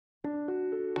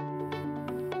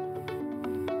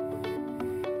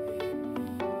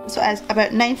So it's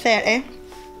about 9:30.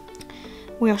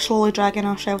 We are slowly dragging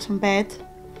ourselves from bed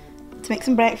to make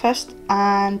some breakfast,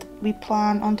 and we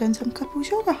plan on doing some couples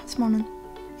yoga this morning.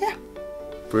 Yeah.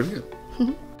 Brilliant.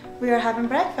 We are having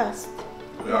breakfast.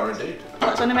 We are indeed.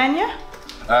 What's on the menu?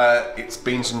 It's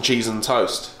beans and cheese and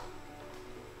toast.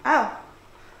 Oh.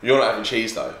 You're not having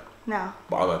cheese though. No.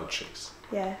 But I'm having cheese.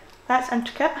 Yeah. That's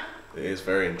intricate. It is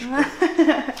very intricate.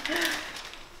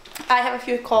 I have a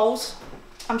few calls.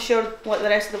 I'm sure what the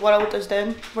rest of the world is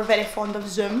doing. We're very fond of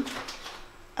Zoom.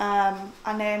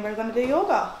 And then we're going to do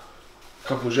yoga.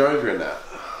 Couples yoga in that.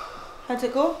 How'd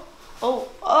it go? Oh,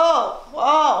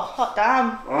 hot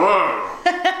damn.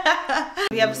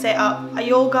 We have set up a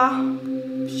yoga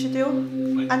studio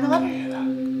in the living.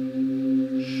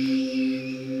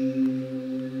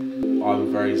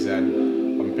 I'm very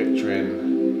zen. I'm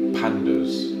picturing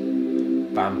pandas,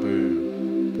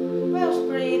 bamboo. Whilst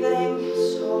breathing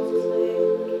softly.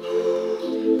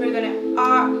 We're going to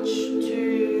arch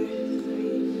 2,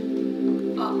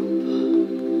 3, up.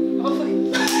 Oh,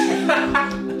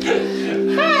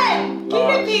 hey! Keep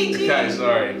it PG! Okay,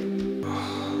 sorry.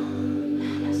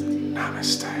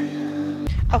 Namaste.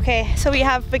 Okay, so we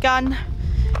have begun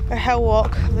our hill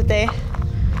walk of the day.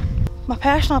 My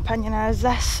personal opinion is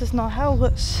this is not a hill,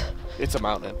 It's a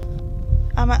mountain.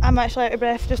 I'm actually out of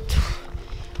breath just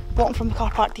walking from the car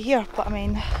park to here, but I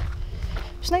mean,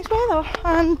 it's nice weather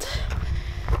and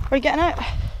we're getting out.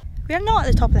 We're not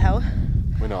at the top of the hill.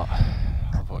 We're not,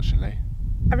 unfortunately.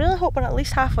 I really hope we're at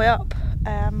least halfway up.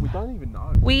 We don't even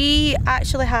know. We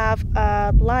actually have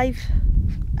a live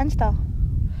Insta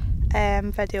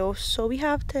video, so we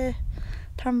have to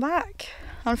turn back,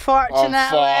 unfortunately.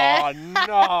 Oh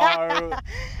no!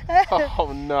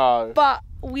 Oh no! But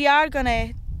we are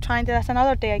gonna try and do this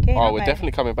another day again. Oh, we're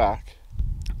definitely coming back.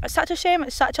 It's such a shame.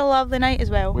 It's such a lovely night as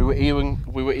well. We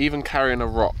were even carrying a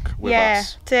rock with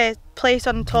us. Yeah, to place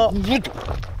on top.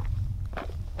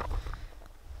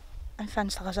 And Finn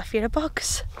still has a fear of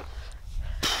bugs.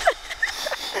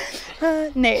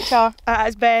 Nature at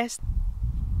its best.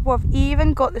 We've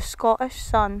even got the Scottish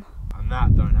sun. And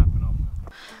that don't happen often.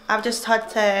 I've just had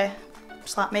to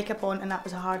slap makeup on, and that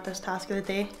was the hardest task of the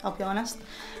day, I'll be honest.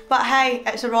 But hey,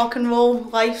 it's a rock and roll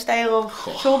lifestyle of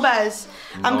showbiz.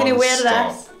 I'm going to wear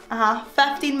this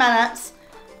 15 minutes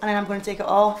and then I'm going to take it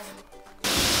off.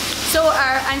 So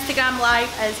our Instagram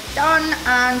live is done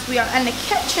and we are in the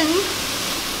kitchen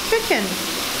cooking.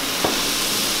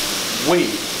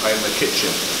 We are in the kitchen.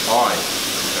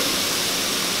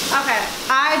 Okay,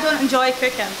 I don't enjoy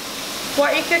cooking.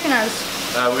 What are you cooking as?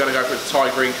 We're going to go for the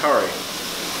Thai green curry.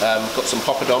 Got some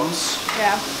poppadoms.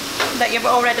 Yeah, that you've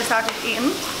already started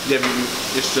eating. Yeah,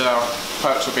 it's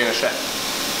perks of being a chef.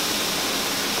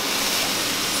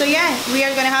 So yeah, we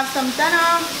are going to have some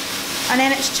dinner and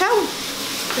then it's chill.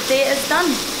 The day is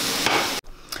done.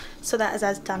 So that is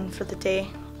us done for the day.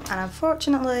 And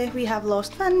unfortunately, we have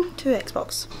lost Finn to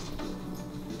Xbox.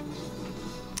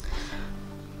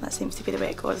 That seems to be the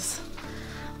way it goes.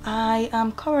 I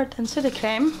am covered in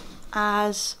Sudocreme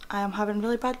as I am having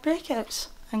really bad breakouts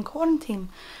in quarantine.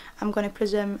 I'm going to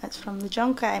presume it's from the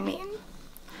junk I'm eating.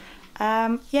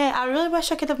 Yeah, I really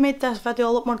wish I could have made this video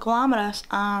a lot more glamorous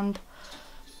and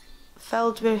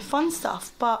filled with fun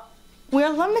stuff, but we're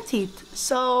limited.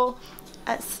 So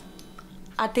it's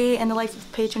a day in the life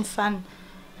of Paige and Finn.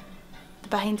 The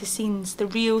behind the scenes, the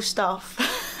real stuff,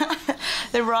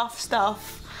 the rough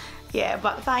stuff. Yeah,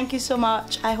 but thank you so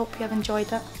much. I hope you have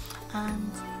enjoyed it and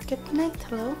good night,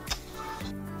 hello.